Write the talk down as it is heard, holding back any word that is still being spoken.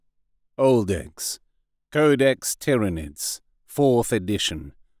Oldex, Codex Tyranids, 4th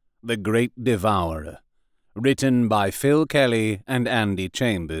edition, The Great Devourer, written by Phil Kelly and Andy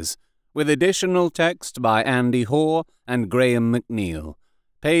Chambers, with additional text by Andy Hoare and Graham McNeil,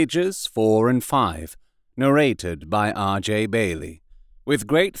 pages 4 and 5, narrated by R.J. Bailey, with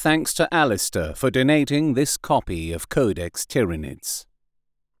great thanks to Alistair for donating this copy of Codex Tyranids.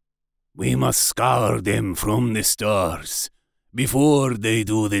 We must scour them from the stars before they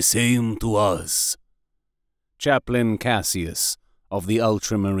do the same to us. Chaplain Cassius of the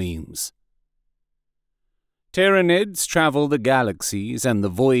Ultramarines. Tyranids travel the galaxies and the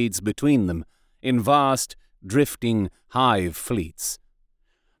voids between them in vast, drifting hive fleets.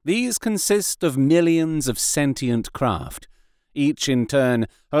 These consist of millions of sentient craft, each in turn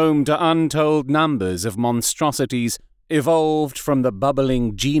home to untold numbers of monstrosities evolved from the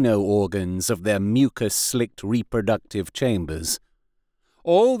bubbling geno-organs of their mucus-slicked reproductive chambers.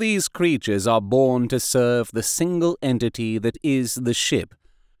 All these creatures are born to serve the single entity that is the ship,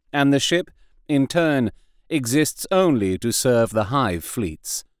 and the ship, in turn, exists only to serve the hive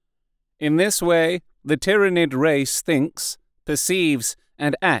fleets. In this way, the Tyranid race thinks, perceives,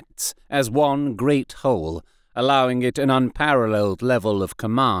 and acts as one great whole, allowing it an unparalleled level of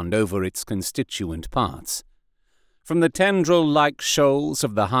command over its constituent parts. From the tendril-like shoals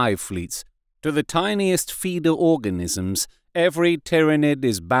of the hive fleets to the tiniest feeder organisms, every Tyranid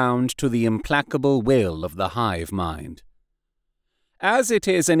is bound to the implacable will of the hive mind. As it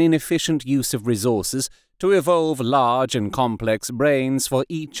is an inefficient use of resources to evolve large and complex brains for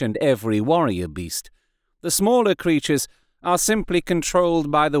each and every warrior beast, the smaller creatures are simply controlled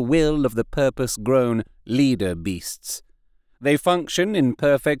by the will of the purpose-grown leader beasts. They function in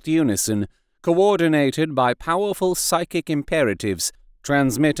perfect unison, coordinated by powerful psychic imperatives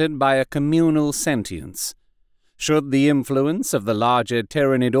transmitted by a communal sentience. Should the influence of the larger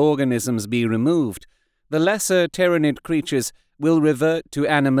Tyranid organisms be removed, the lesser Tyranid creatures will revert to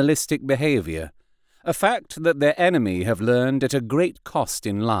animalistic behavior, a fact that their enemy have learned at a great cost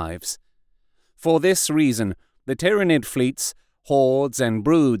in lives. For this reason, the Tyranid fleets, hordes, and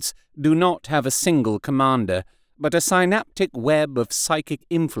broods do not have a single commander, but a synaptic web of psychic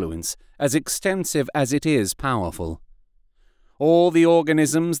influence as extensive as it is powerful. All the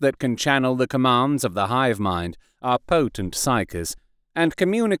organisms that can channel the commands of the hive mind are potent psychers, and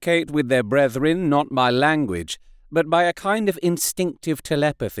communicate with their brethren not by language, but by a kind of instinctive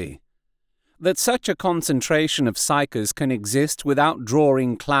telepathy. That such a concentration of psychers can exist without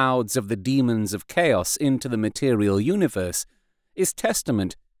drawing clouds of the demons of chaos into the material universe is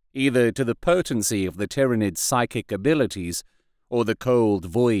testament either to the potency of the Tyranid's psychic abilities or the cold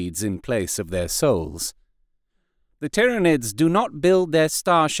voids in place of their souls. The Tyranids do not build their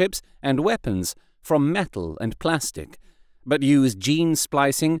starships and weapons from metal and plastic, but use gene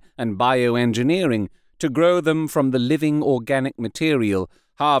splicing and bioengineering to grow them from the living organic material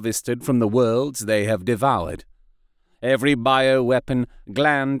harvested from the worlds they have devoured. Every bioweapon,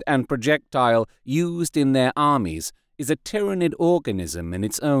 gland, and projectile used in their armies is a Tyranid organism in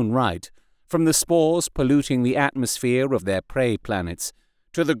its own right, from the spores polluting the atmosphere of their prey planets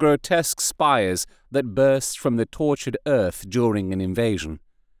to the grotesque spires that burst from the tortured Earth during an invasion.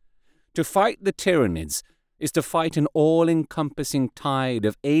 To fight the Tyranids is to fight an all-encompassing tide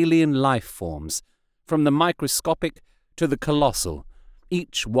of alien life forms, from the microscopic to the colossal,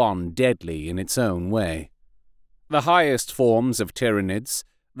 each one deadly in its own way. The highest forms of Tyranids,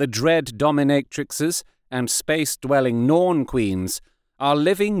 the dread dominatrixes and space-dwelling Norn queens, are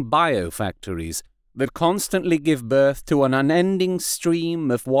living biofactories that constantly give birth to an unending stream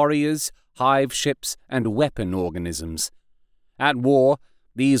of warriors, hive ships, and weapon organisms. At war,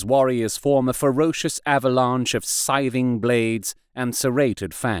 these warriors form a ferocious avalanche of scything blades and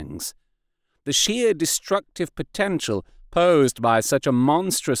serrated fangs. The sheer destructive potential posed by such a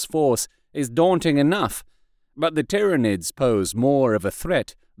monstrous force is daunting enough, but the Tyranids pose more of a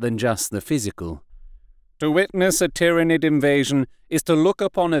threat than just the physical. To witness a Tyranid invasion is to look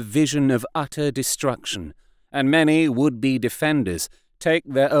upon a vision of utter destruction, and many would-be defenders take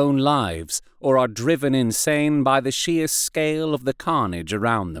their own lives or are driven insane by the sheer scale of the carnage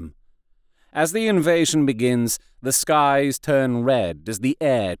around them. As the invasion begins, the skies turn red as the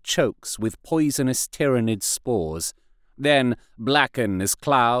air chokes with poisonous Tyranid spores, then blacken as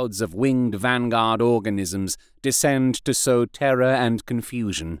clouds of winged vanguard organisms descend to sow terror and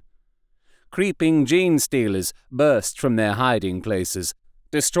confusion. Creeping gene-stealers burst from their hiding places,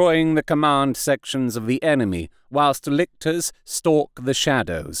 destroying the command sections of the enemy, whilst lictors stalk the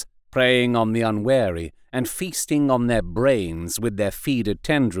shadows, preying on the unwary and feasting on their brains with their feeder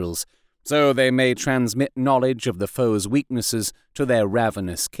tendrils, so they may transmit knowledge of the foe's weaknesses to their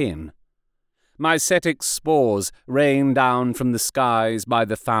ravenous kin. Mycetic spores rain down from the skies by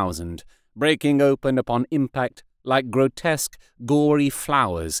the thousand, breaking open upon impact like grotesque, gory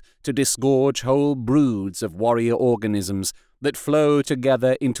flowers to disgorge whole broods of warrior organisms that flow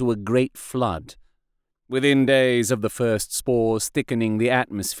together into a great flood. Within days of the first spores thickening the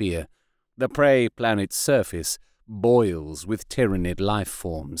atmosphere, the prey planet's surface boils with Tyranid life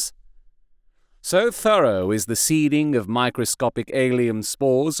forms. So thorough is the seeding of microscopic alien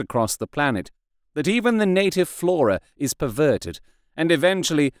spores across the planet that even the native flora is perverted and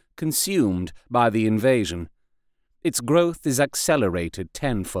eventually consumed by the invasion. Its growth is accelerated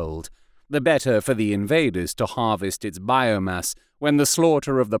tenfold, the better for the invaders to harvest its biomass when the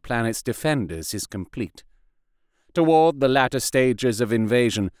slaughter of the planet's defenders is complete. Toward the latter stages of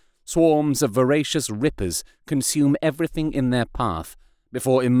invasion, swarms of voracious rippers consume everything in their path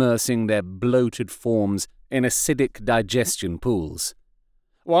before immersing their bloated forms in acidic digestion pools.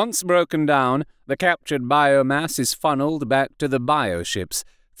 Once broken down, the captured biomass is funneled back to the bioships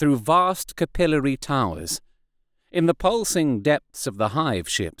through vast capillary towers. In the pulsing depths of the hive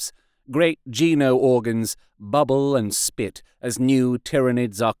ships, great geno-organs bubble and spit as new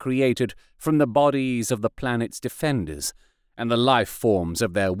Tyranids are created from the bodies of the planet's defenders and the life forms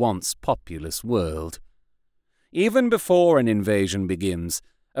of their once populous world. Even before an invasion begins,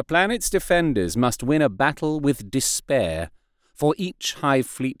 a planet's defenders must win a battle with despair, for each hive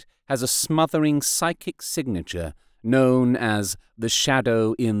fleet has a smothering psychic signature known as the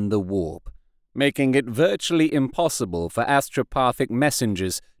Shadow in the Warp, making it virtually impossible for astropathic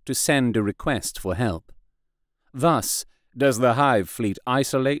messengers to send a request for help. Thus does the hive fleet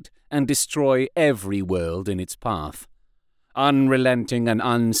isolate and destroy every world in its path. Unrelenting and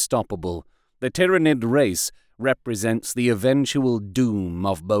unstoppable, the Tyranid race represents the eventual doom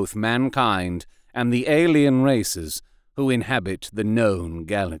of both mankind and the alien races who inhabit the known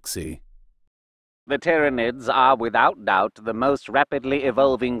galaxy. The Tyranids are without doubt the most rapidly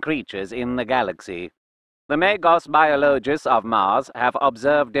evolving creatures in the galaxy. The Magos biologists of Mars have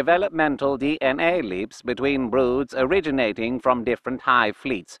observed developmental DNA leaps between broods originating from different hive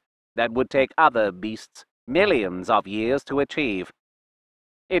fleets that would take other beasts millions of years to achieve.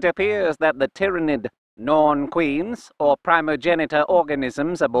 It appears that the Tyranid Norn queens, or primogenitor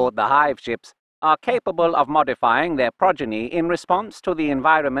organisms aboard the hive ships, are capable of modifying their progeny in response to the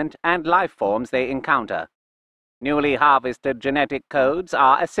environment and life forms they encounter. Newly harvested genetic codes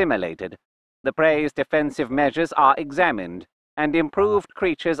are assimilated, the prey's defensive measures are examined, and improved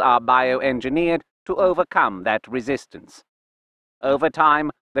creatures are bioengineered to overcome that resistance. Over time,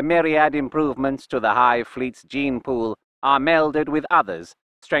 the myriad improvements to the hive fleet's gene pool are melded with others,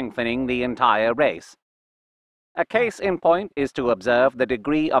 strengthening the entire race. A case in point is to observe the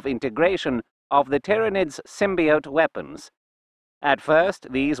degree of integration of the Tyranids' symbiote weapons. At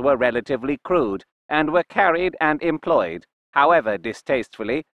first, these were relatively crude and were carried and employed, however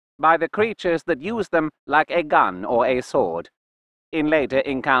distastefully, by the creatures that used them like a gun or a sword. In later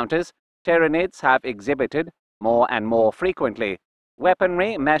encounters, Tyranids have exhibited, more and more frequently,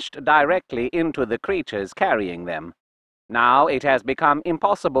 weaponry meshed directly into the creatures carrying them. Now it has become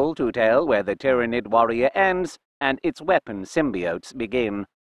impossible to tell where the Tyranid warrior ends and its weapon symbiotes begin.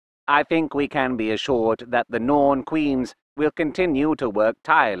 I think we can be assured that the Norn queens will continue to work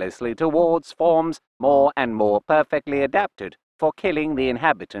tirelessly towards forms more and more perfectly adapted for killing the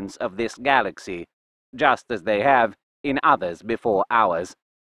inhabitants of this galaxy, just as they have in others before ours.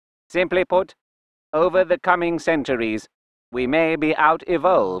 Simply put, over the coming centuries, we may be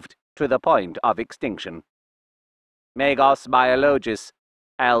out-evolved to the point of extinction. Magos Biologist,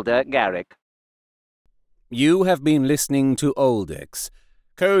 Elder Garrick. You have been listening to Oldex,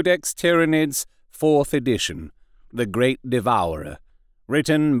 Codex Tyranids, 4th edition, The Great Devourer,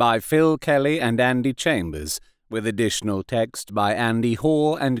 written by Phil Kelly and Andy Chambers, with additional text by Andy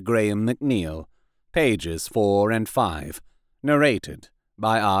Hoare and Graham McNeil, pages 4 and 5, narrated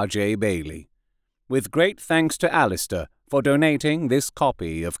by R.J. Bailey. With great thanks to Alistair for donating this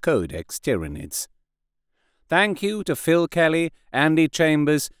copy of Codex Tyranids. Thank you to Phil Kelly, Andy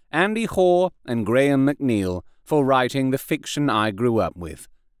Chambers, Andy Hoare, and Graham McNeil for writing the fiction I grew up with.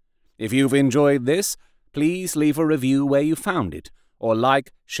 If you've enjoyed this, please leave a review where you found it, or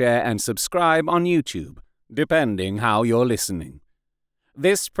like, share, and subscribe on YouTube, depending how you're listening.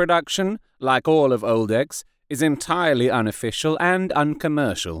 This production, like all of Oldex, is entirely unofficial and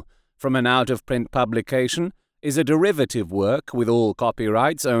uncommercial. From an out-of-print publication, is a derivative work with all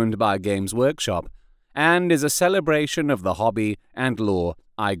copyrights owned by Games Workshop, and is a celebration of the hobby and lore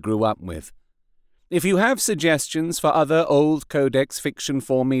I grew up with. If you have suggestions for other old Codex fiction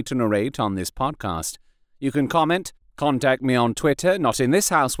for me to narrate on this podcast, you can comment, contact me on Twitter, not in this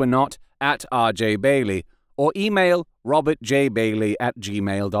house we're not, @rjbailey or email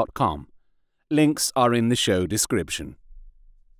robertjbailey@gmail.com. Links are in the show description.